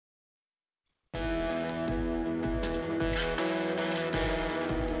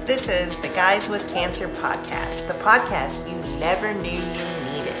This is the Guys with Cancer podcast, the podcast you never knew you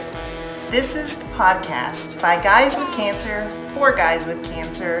needed. This is the podcast by guys with cancer, for guys with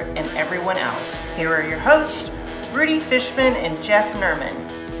cancer, and everyone else. Here are your hosts, Rudy Fishman and Jeff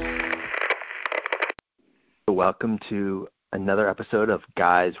Nerman. Welcome to another episode of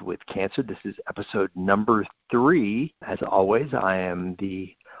Guys with Cancer. This is episode number 3. As always, I am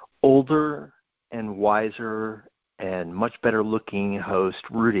the older and wiser and much better looking host,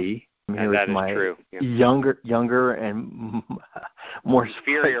 Rudy. I'm here with my true. Yeah. younger and more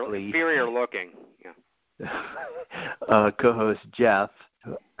inferior looking. Yeah. Co-host Jeff.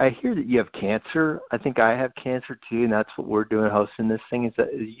 I hear that you have cancer. I think I have cancer too, and that's what we're doing hosting this thing. Is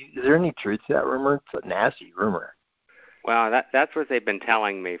there any truth to that rumor? It's a nasty rumor. Well, that's what they've been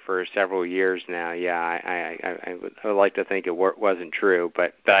telling me for several years now. Yeah, I would like to think it wasn't true,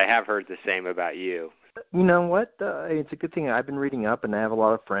 but I have heard the same about you. You know what? It's a good thing I've been reading up, and I have a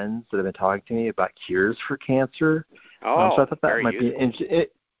lot of friends that have been talking to me about cures for cancer. So I thought that might be an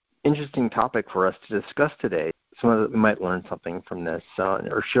interesting topic for us to discuss today. We might learn something from this,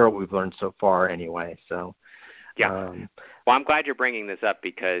 or share what we've learned so far anyway. So, yeah. Well, I'm glad you're bringing this up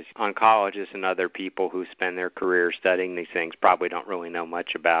because oncologists and other people who spend their career studying these things probably don't really know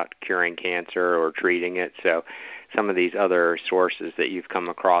much about curing cancer or treating it. So some of these other sources that you've come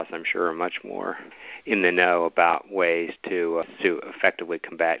across, I'm sure, are much more in the know about ways to effectively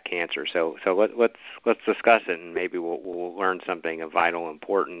combat cancer. So let's discuss it, and maybe we'll learn something of vital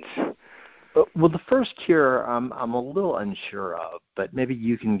importance. Well, the first cure I'm a little unsure of, but maybe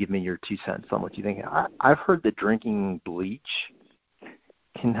you can give me your 2 cents on what you think. I've heard that drinking bleach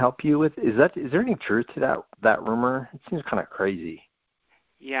can help you with. Is there any truth to that rumor? It seems kind of crazy.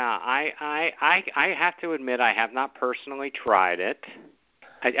 Yeah, I have to admit I have not personally tried it.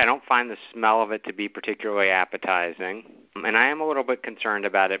 I don't find the smell of it to be particularly appetizing, and I am a little bit concerned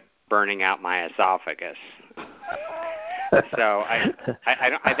about it burning out my esophagus. So I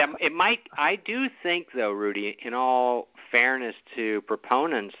do think, though, Rudy, in all fairness to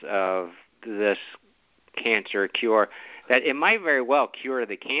proponents of this cancer cure, that it might very well cure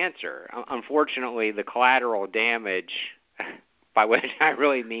the cancer. Unfortunately, the collateral damage, by which I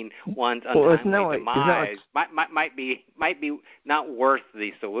really mean one's untimely demise, might be not worth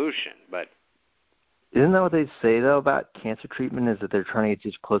the solution. But isn't that what they say though about cancer treatment? Is that they're trying to get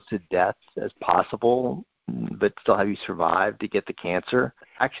you as close to death as possible, but still have you survive to get the cancer?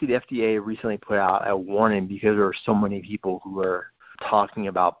 Actually, the FDA recently put out a warning because there are so many people who are talking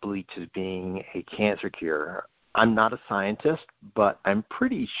about bleach as being a cancer cure. I'm not a scientist, but I'm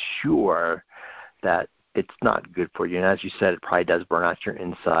pretty sure that it's not good for you. And as you said, it probably does burn out your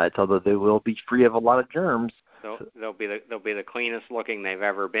insides, although they will be free of a lot of germs. They'll be the cleanest looking they've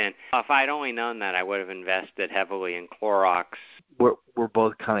ever been. If I'd only known that, I would have invested heavily in Clorox. What we're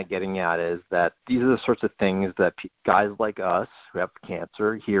both kind of getting at is that these are the sorts of things that guys like us who have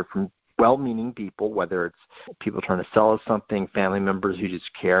cancer hear from well-meaning people, whether it's people trying to sell us something, family members who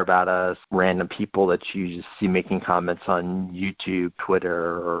just care about us, random people that you just see making comments on YouTube,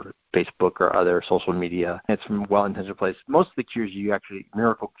 Twitter, or Facebook or other social media. It's from well-intentioned places. Most of the cures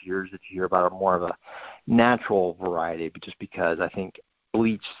miracle cures that you hear about are more of a natural variety, but just because I think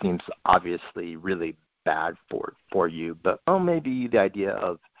bleach seems obviously really bad for you. But maybe the idea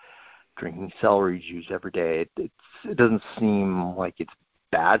of drinking celery juice every day, it doesn't seem like it's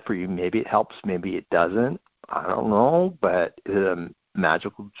bad for you. Maybe it helps, maybe it doesn't. I don't know, but is it a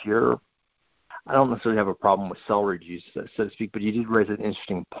magical cure? I don't necessarily have a problem with celery juice, so to speak, but you did raise an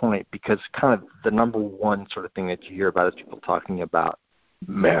interesting point because kind of the number one sort of thing that you hear about is people talking about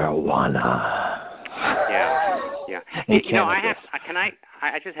marijuana. Yeah.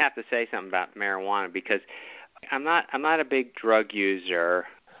 I just have to say something about marijuana because I'm not a big drug user.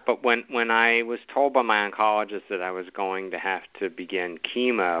 But when I was told by my oncologist that I was going to have to begin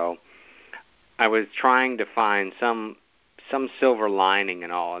chemo, I was trying to find some silver lining in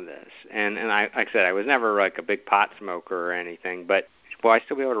all of this. And like I said, I was never like a big pot smoker or anything. But will I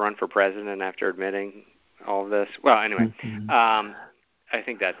still be able to run for president after admitting all of this? Well, anyway, I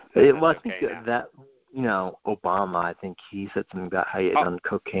think that's okay now. Obama, I think he said something about how he had done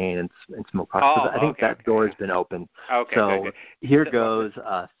cocaine and smoked pot. I think that door has been open. Okay, so good. Here goes.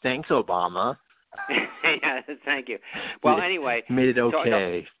 Thanks, Obama. Yeah, thank you. Well, anyway, made it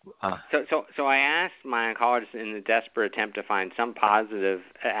okay. So I asked my oncologist in the desperate attempt to find some positive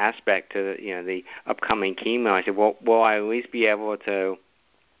aspect to the upcoming chemo. I said, well, will I at least be able to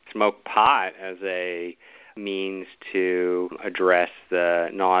smoke pot as a means to address the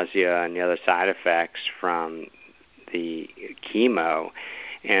nausea and the other side effects from the chemo?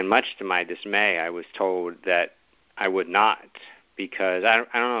 And much to my dismay, I was told that I would not because I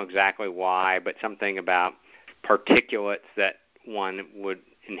don't know exactly why, but something about particulates that one would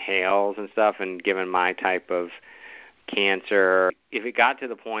inhales and stuff, and given my type of cancer, if it got to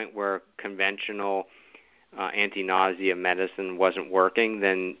the point where conventional anti-nausea medicine wasn't working,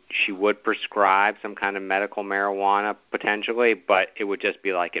 then she would prescribe some kind of medical marijuana potentially, but it would just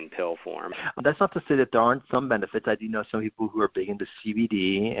be like in pill form. That's not to say that there aren't some benefits. I do know some people who are big into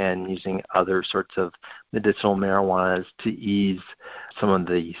CBD and using other sorts of medicinal marijuanas to ease some of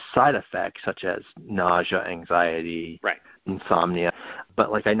the side effects, such as nausea, anxiety, insomnia. But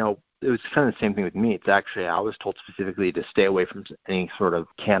like I know it was kind of the same thing with me. It's actually, I was told specifically to stay away from any sort of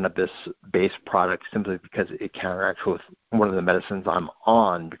cannabis-based product simply because it counteracts with one of the medicines I'm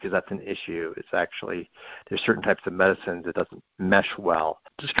on, because that's an issue. It's actually, there's certain types of medicines that doesn't mesh well.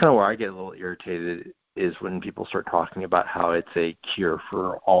 Just kind of where I get a little irritated is when people start talking about how it's a cure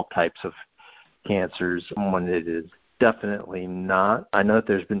for all types of cancers, when it is definitely not. I know that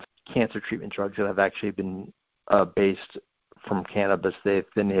there's been cancer treatment drugs that have actually been based from cannabis. They've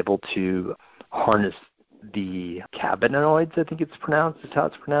been able to harness the cannabinoids, I think it's pronounced, is how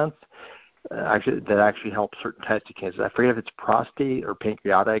it's pronounced, that actually help certain types of cancers. I forget if it's prostate or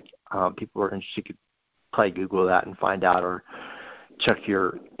pancreatic. People are interested, you could probably Google that and find out, or check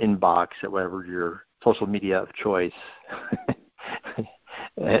your inbox at whatever your social media of choice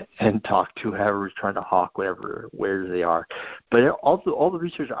and talk to whoever's trying to hawk where they are. But also, all the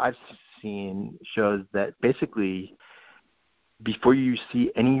research I've seen shows that basically, before you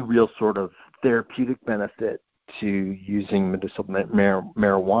see any real sort of therapeutic benefit to using medicinal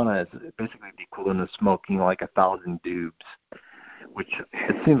marijuana, is basically the equivalent of smoking like 1,000 dubs, which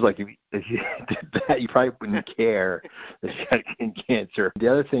it seems like if you did that, you probably wouldn't care that you had cancer. The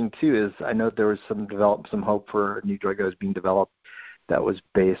other thing, too, is I know there was some hope for a new drug that was being developed that was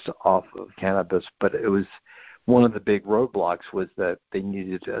based off of cannabis, but it was one of the big roadblocks was that they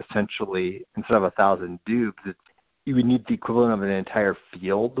needed to essentially, instead of 1,000 dubs, you would need the equivalent of an entire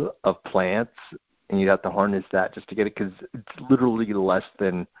field of plants, and you'd have to harness that just to get it, because it's literally less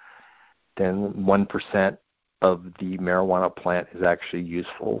than 1% of the marijuana plant is actually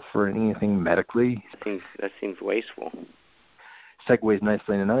useful for anything medically. That seems wasteful. Segues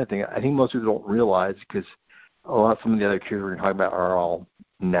nicely into another thing. I think most people don't realize, because some of the other cures we're talking about are all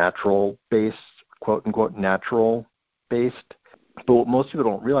natural-based, quote-unquote natural-based. But what most people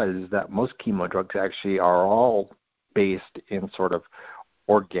don't realize is that most chemo drugs actually are all based in sort of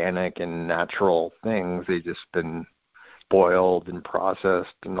organic and natural things. They've just been boiled and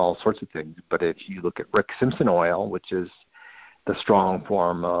processed and all sorts of things. But if you look at Rick Simpson oil, which is the strong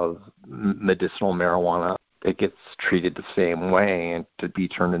form of medicinal marijuana, it gets treated the same way and to be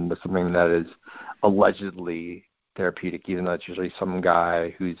turned into something that is allegedly therapeutic, even though it's usually some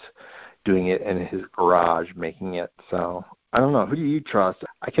guy who's doing it in his garage making it. So I don't know. Who do you trust?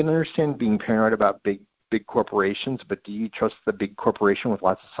 I can understand being paranoid about big corporations, but do you trust the big corporation with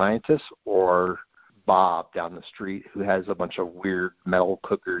lots of scientists, or Bob down the street who has a bunch of weird metal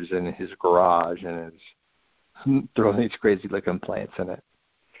cookers in his garage and is throwing these crazy looking plants in it?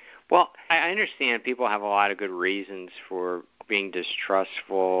 Well, I understand people have a lot of good reasons for being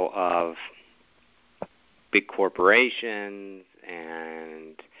distrustful of big corporations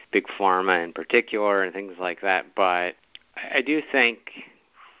and big pharma in particular and things like that, but I do think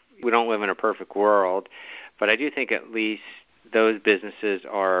we don't live in a perfect world, but I do think at least those businesses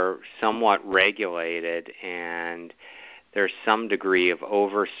are somewhat regulated and there's some degree of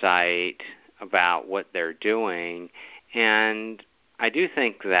oversight about what they're doing. And I do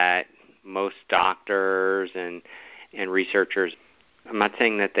think that most doctors and researchers, I'm not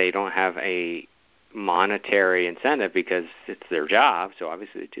saying that they don't have a monetary incentive because it's their job, so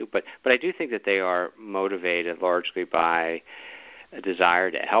obviously they do, but I do think that they are motivated largely by a desire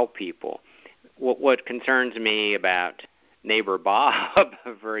to help people. What concerns me about Neighbor Bob,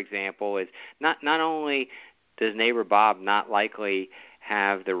 for example, is not only does Neighbor Bob not likely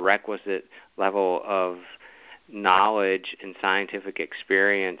have the requisite level of knowledge and scientific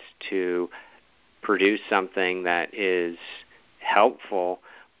experience to produce something that is helpful,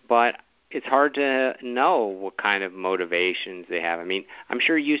 but it's hard to know what kind of motivations they have. I mean, I'm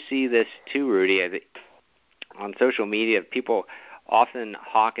sure you see this too, Rudy. On social media, people often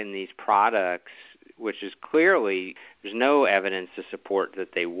hawking these products, which is clearly there's no evidence to support that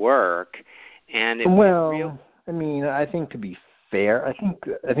they work. And I mean, I think to be fair, I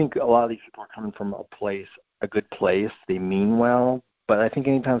think a lot of these people are coming from a good place. They mean well, but I think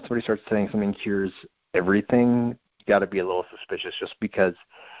anytime somebody starts saying something cures everything, you got to be a little suspicious, just because,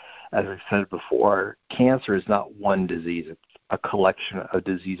 as I said before, cancer is not one disease. It's a collection of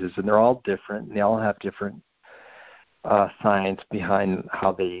diseases, and they're all different, and they all have different science behind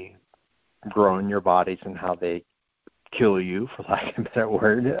how they grow in your bodies and how they kill you, for lack of a better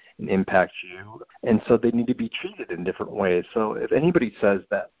word, and impact you. And so they need to be treated in different ways. So if anybody says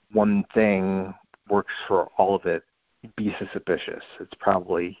that one thing works for all of it, be suspicious. It's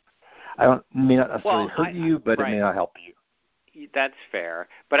probably, may not necessarily hurt you, but right. It may not help you. That's fair.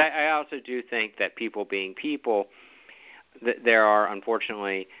 But I also do think that people being people, there are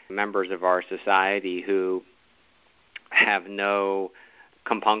unfortunately members of our society who have no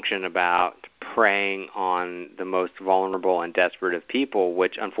compunction about preying on the most vulnerable and desperate of people,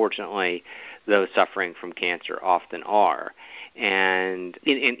 which unfortunately those suffering from cancer often are. And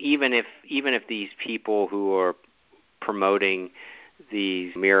even if these people who are promoting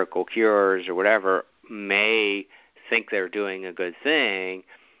these miracle cures or whatever may think they're doing a good thing,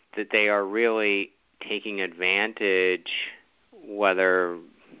 that they are really taking advantage, whether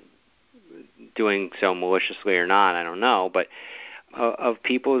doing so maliciously or not, I don't know, but of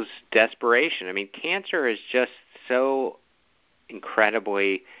people's desperation. I mean, cancer is just so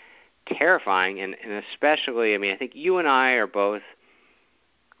incredibly terrifying, and especially, I mean, I think you and I are both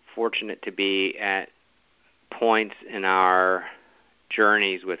fortunate to be at points in our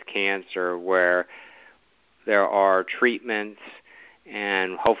journeys with cancer where there are treatments,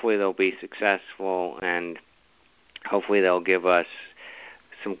 and hopefully they'll be successful, and hopefully they'll give us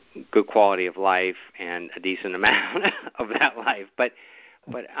some good quality of life and a decent amount of that life. But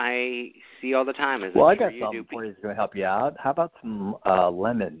I see all the time. Well, I got something for you that's going to help you out. How about some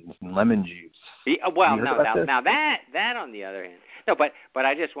lemons and lemon juice? Yeah, well, now that on the other hand, no. But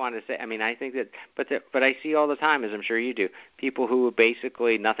I just want to say, I mean, I think that, but I see all the time, as I'm sure you do, people who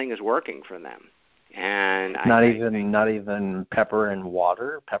basically nothing is working for them, and not even pepper and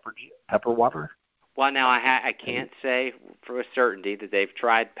water, pepper water. Well, now I can't say for a certainty that they've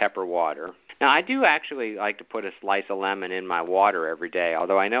tried pepper water. Now, I do actually like to put a slice of lemon in my water every day,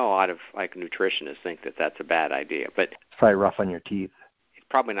 although I know a lot of nutritionists think that that's a bad idea. But it's probably rough on your teeth. It's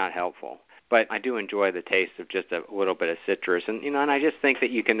probably not helpful. But I do enjoy the taste of just a little bit of citrus, and and I just think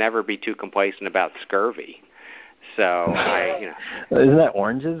that you can never be too complacent about scurvy. So Isn't that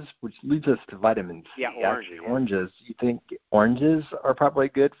oranges, which leads us to vitamin C? Yeah, oranges. Actually, oranges. You think oranges are probably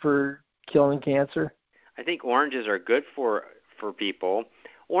good for killing cancer? I think oranges are good for people.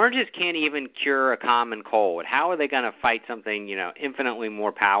 Oranges can't even cure a common cold. How are they going to fight something, infinitely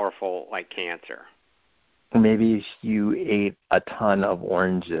more powerful like cancer? Maybe if you ate a ton of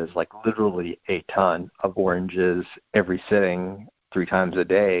oranges, like literally a ton of oranges every sitting 3 times a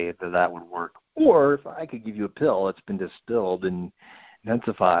day, that would work. Or if I could give you a pill that's been distilled and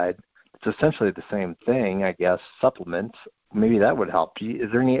intensified, it's essentially the same thing, I guess, supplements. Maybe that would help you.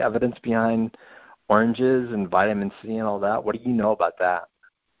 Is there any evidence behind oranges and vitamin C and all that? What do you know about that?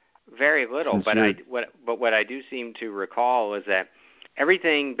 Very little, but what I do seem to recall is that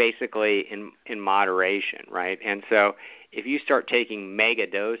everything basically in moderation, right? And so if you start taking mega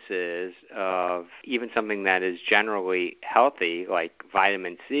doses of even something that is generally healthy, like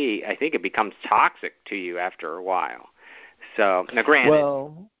vitamin C, I think it becomes toxic to you after a while. So now,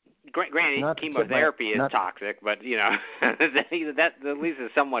 granted, chemotherapy is toxic, but that at least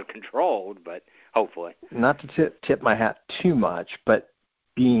is somewhat controlled. But hopefully, not to tip my hat too much, but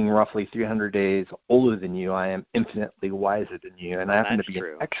being roughly 300 days older than you, I am infinitely wiser than you, and I happen to be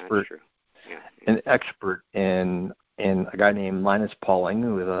an expert in a guy named Linus Pauling,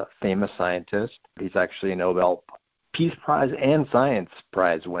 who is a famous scientist. He's actually a Nobel Peace Prize and Science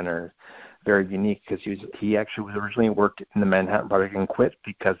Prize winner. Very unique because he actually was originally worked in the Manhattan Project and quit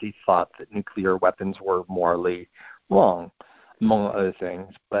because he thought that nuclear weapons were morally wrong, among other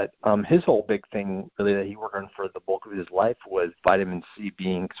things. But his whole big thing really that he worked on for the bulk of his life was vitamin C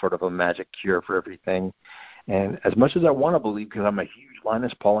being sort of a magic cure for everything. And as much as I want to believe, because I'm a huge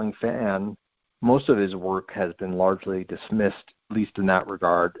Linus Pauling fan, most of his work has been largely dismissed, at least in that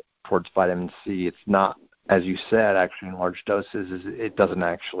regard, towards vitamin C. It's not, as you said, actually in large doses, it doesn't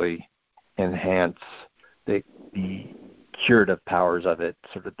actually enhance the curative powers of it,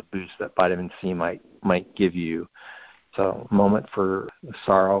 sort of the boost that vitamin C might give you. So, a moment for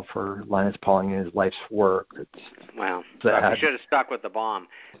sorrow for Linus Pauling and his life's work. Wow. We should have stuck with the bomb.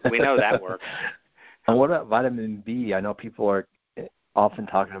 We know that works. And what about vitamin B? I know people are often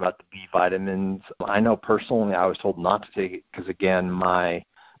talking about the B vitamins. I know personally I was told not to take it because, again, my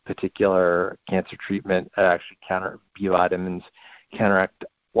particular cancer treatment actually B vitamins counteract.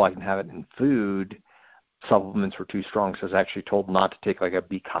 Well, I can have it in food. Supplements were too strong, so I was actually told not to take like a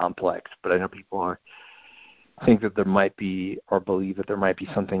B complex. But I know people think that there might be, or believe that there might be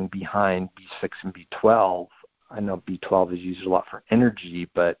something behind B6 and B12 I know B12 is used a lot for energy,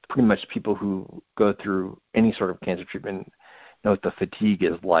 but pretty much people who go through any sort of cancer treatment know what the fatigue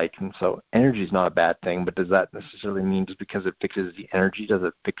is like. And so energy is not a bad thing, but does that necessarily mean just because it fixes the energy, does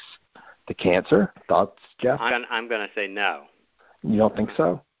it fix the cancer? Thoughts, Jeff? I'm going to say no. You don't think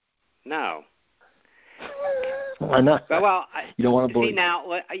so? No. Why not? Well, you don't want to believe. See,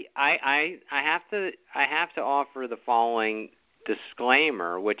 now I have to offer the following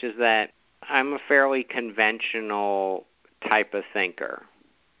disclaimer, which is that I'm a fairly conventional type of thinker,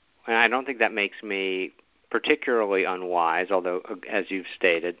 and I don't think that makes me particularly unwise, although, as you've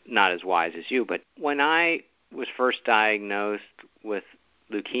stated, not as wise as you. But when I was first diagnosed with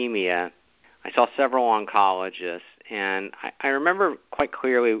leukemia, I saw several oncologists, and I remember quite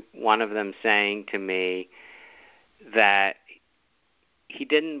clearly one of them saying to me that he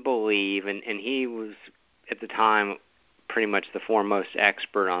didn't believe, and he was at the time pretty much the foremost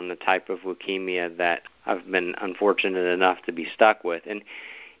expert on the type of leukemia that I've been unfortunate enough to be stuck with. And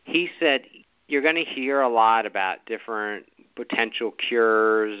he said, you're going to hear a lot about different potential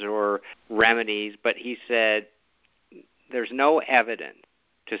cures or remedies, but he said there's no evidence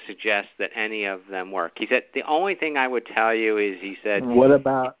to suggest that any of them work. He said the only thing I would tell you is, he said, What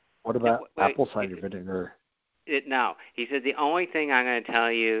about apple cider vinegar? No. He said the only thing I'm going to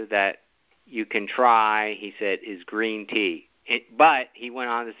tell you that you can try, he said, is green tea. But he went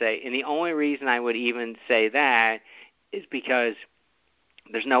on to say, and the only reason I would even say that is because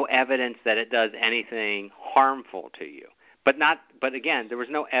there's no evidence that it does anything harmful to you. But again, there was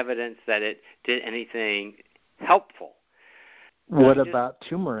no evidence that it did anything helpful. What about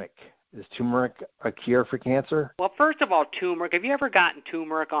turmeric? Is turmeric a cure for cancer? Well, first of all, turmeric. Have you ever gotten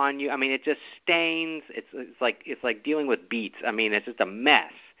turmeric on you? I mean, it just stains. It's like dealing with beets. I mean, it's just a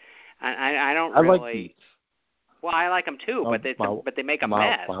mess. I don't really. I like beets. Well, I like them too, but they make a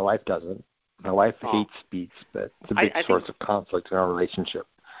mess. My wife doesn't. My wife hates beets, but it's a big source of conflict in our relationship.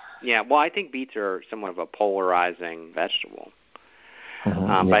 Yeah, well, I think beets are somewhat of a polarizing vegetable.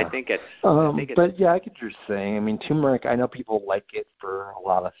 Mm-hmm, but I think it's. But yeah, I get what you're saying. I mean, turmeric. I know people like it for a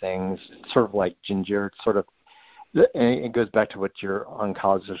lot of things. It's sort of like ginger. It's sort of. And it goes back to what your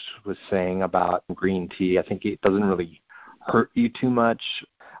oncologist was saying about green tea. I think it doesn't really hurt you too much.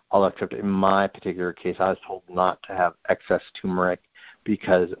 Although, except in my particular case, I was told not to have excess turmeric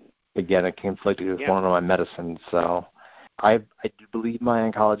because, again, it conflicted with one of my medicines. So I do believe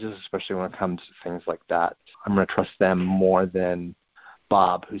my oncologist, especially when it comes to things like that. I'm going to trust them more than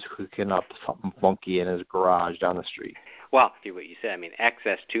Bob, who's cooking up something funky in his garage down the street. Well, see what you said. I mean,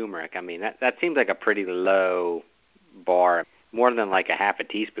 excess turmeric. I mean, that seems like a pretty low bar. More than like a half a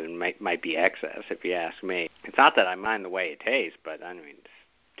teaspoon might be excess, if you ask me. It's not that I mind the way it tastes, but I mean,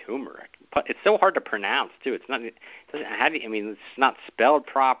 turmeric. It's so hard to pronounce too. It's not. It doesn't. I mean, it's not spelled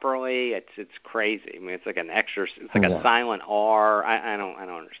properly. It's crazy. I mean, it's like an extra. It's like a silent R. I don't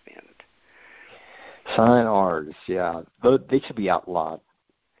understand it. Silent R's, yeah. They should be outlawed.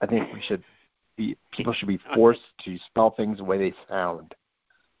 I think people should be forced to spell things the way they sound.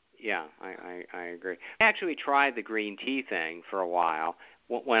 Yeah, I agree. I actually tried the green tea thing for a while.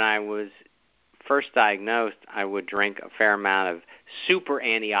 When I was first diagnosed, I would drink a fair amount of super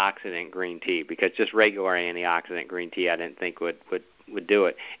antioxidant green tea because just regular antioxidant green tea I didn't think would do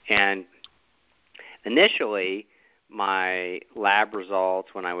it. And initially, my lab results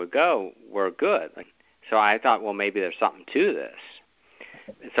when I would go were good. So I thought, well, maybe there's something to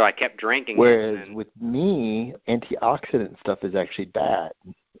this. So I kept drinking. Whereas with me, antioxidant stuff is actually bad,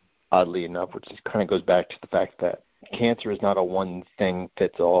 oddly enough, which kind of goes back to the fact that cancer is not a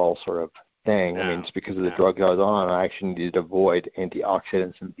one-thing-fits-all sort of thing. I mean, it's because of the drug I was on. I actually needed to avoid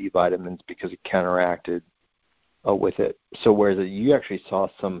antioxidants and B vitamins because it counteracted with it. So whereas you actually saw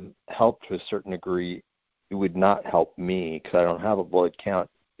some help to a certain degree, it would not help me because I don't have a blood count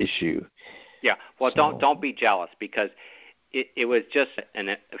issue. Yeah, well, don't be jealous because it was just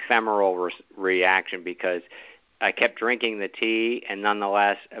an ephemeral reaction because I kept drinking the tea, and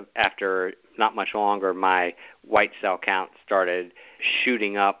nonetheless, after not much longer, my white cell count started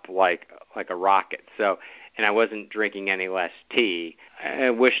shooting up like a rocket. So, and I wasn't drinking any less tea. I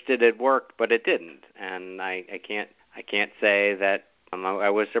wished it had worked, but it didn't, and I can't say that I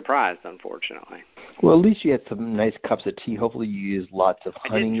was surprised, unfortunately. Well, at least you had some nice cups of tea. Hopefully you used lots of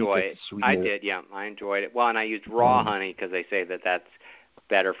honey. I did enjoy it. I did, yeah. I enjoyed it. Well, and I used raw honey because they say that that's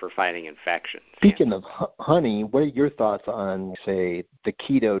better for fighting infections. Speaking of honey, what are your thoughts on, say, the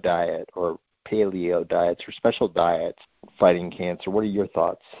keto diet or paleo diets or special diets fighting cancer? What are your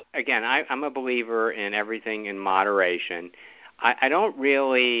thoughts? Again, I'm a believer in everything in moderation. I don't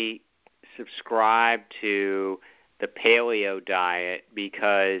really subscribe to the paleo diet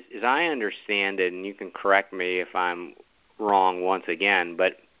because, as I understand it, and you can correct me if I'm wrong once again,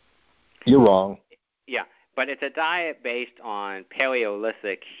 but you're wrong. Yeah, but it's a diet based on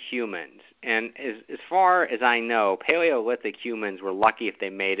Paleolithic humans. And as far as I know, Paleolithic humans were lucky if they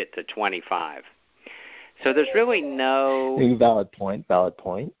made it to 25. So there's really no... Valid point. I'll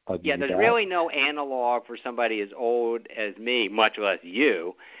give there's you that. really no analog for somebody as old as me, much less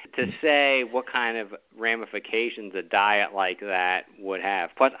you, to say what kind of ramifications a diet like that would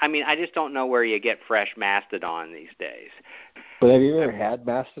have. Plus, I mean, I just don't know where you get fresh mastodon these days. But have you ever had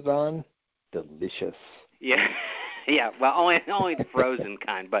mastodon? Delicious. Yeah. Yeah, well, only the frozen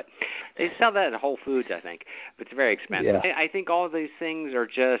kind, but they sell that at Whole Foods, I think. But it's very expensive. Yeah. I think all of these things are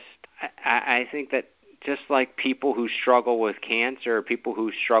just, I think that just like people who struggle with cancer, people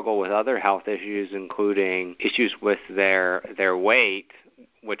who struggle with other health issues, including issues with their weight,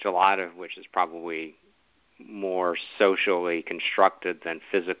 which is probably more socially constructed than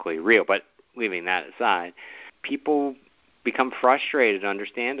physically real. But leaving that aside, people become frustrated,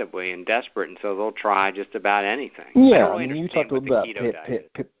 understandably, and desperate, and so they'll try just about anything. Yeah, I mean, you talked a little about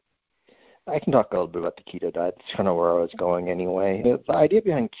I can talk a little bit about the keto diet. It's kind of where I was going anyway. The idea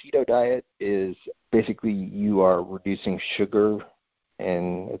behind keto diet is basically you are reducing sugar,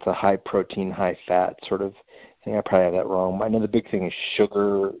 and it's a high protein, high fat sort of thing. I probably have that wrong. I know the big thing is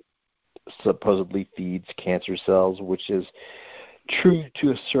sugar supposedly feeds cancer cells, which is true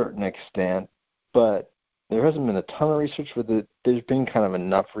to a certain extent, but there hasn't been a ton of research with it. There's been kind of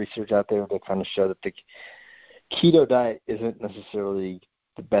enough research out there to kind of show that the keto diet isn't necessarily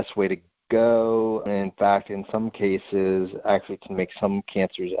the best way to go. And in fact, in some cases, actually can make some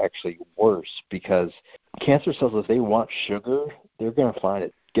cancers actually worse because cancer cells, if they want sugar, they're going to find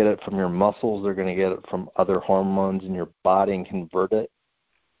it. Get it from your muscles. They're going to get it from other hormones in your body and convert it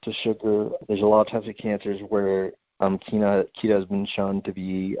to sugar. There's a lot of types of cancers where keto has been shown to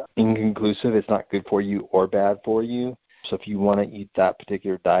be inconclusive. It's not good for you or bad for you. So if you want to eat that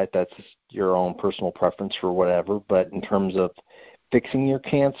particular diet, that's just your own personal preference for whatever. But in terms of fixing your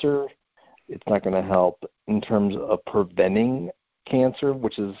cancer, it's not going to help. In terms of preventing cancer,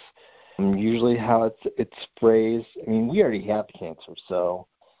 which is usually how it's phrased, I mean, we already have cancer, so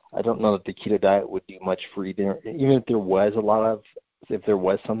I don't know that the keto diet would do much for either. Even if there was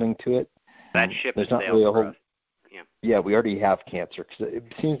something to it, that ship there's is not really a whole. Yeah, we already have cancer because it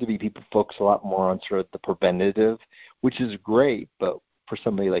seems to be people focus a lot more on sort of the preventative, which is great. But for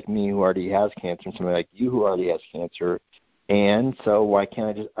somebody like me who already has cancer and somebody like you who already has cancer, and so why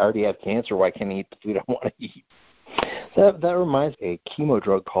can't I already have cancer? Why can't I eat the food I want to eat? That reminds me of a chemo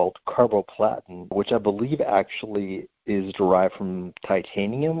drug called carboplatin, which I believe actually is derived from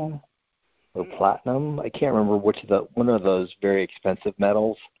titanium or platinum. I can't remember one of those very expensive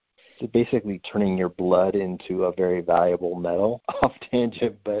metals. It's basically turning your blood into a very valuable metal. Off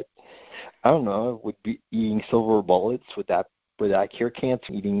tangent, but I don't know. Would be eating silver bullets, would that cure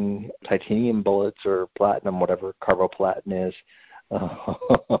cancer? Eating titanium bullets or platinum, whatever carboplatin is.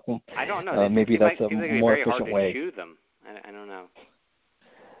 I don't know. Maybe that's a more efficient way. To chew them. I don't know.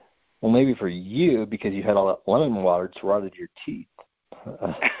 Well, maybe for you because you had all that lemon water, it's rotted your teeth.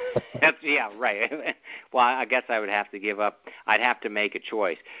 Yeah, right. Well, I guess I would have to give up. I'd have to make a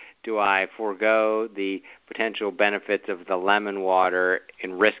choice. Do I forego the potential benefits of the lemon water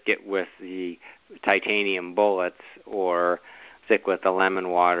and risk it with the titanium bullets, or stick with the lemon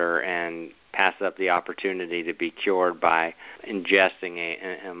water and pass up the opportunity to be cured by ingesting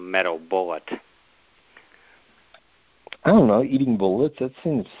a metal bullet? I don't know. Eating bullets, that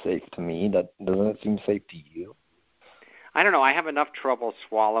seems safe to me. Doesn't it seem safe to you? I don't know. I have enough trouble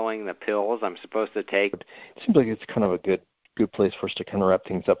swallowing the pills I'm supposed to take. It seems like it's kind of a good place for us to kind of wrap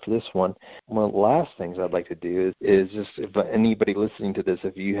things up for this one. One of the last things I'd like to do is just, if anybody listening to this,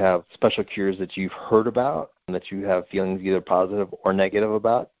 if you have special cures that you've heard about and that you have feelings either positive or negative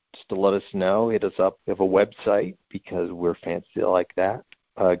about, just to let us know. Hit us up. We have a website because we're fancy like that,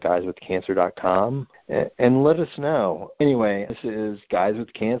 guyswithcancer.com, and let us know. Anyway, this is Guys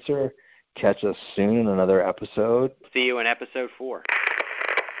with Cancer. Catch us soon in another episode. See you in episode 4.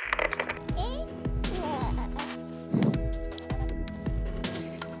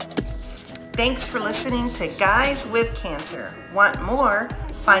 Thanks for listening to Guys with Cancer. Want more?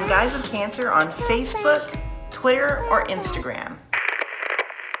 Find Guys with Cancer on Facebook, Twitter, or Instagram.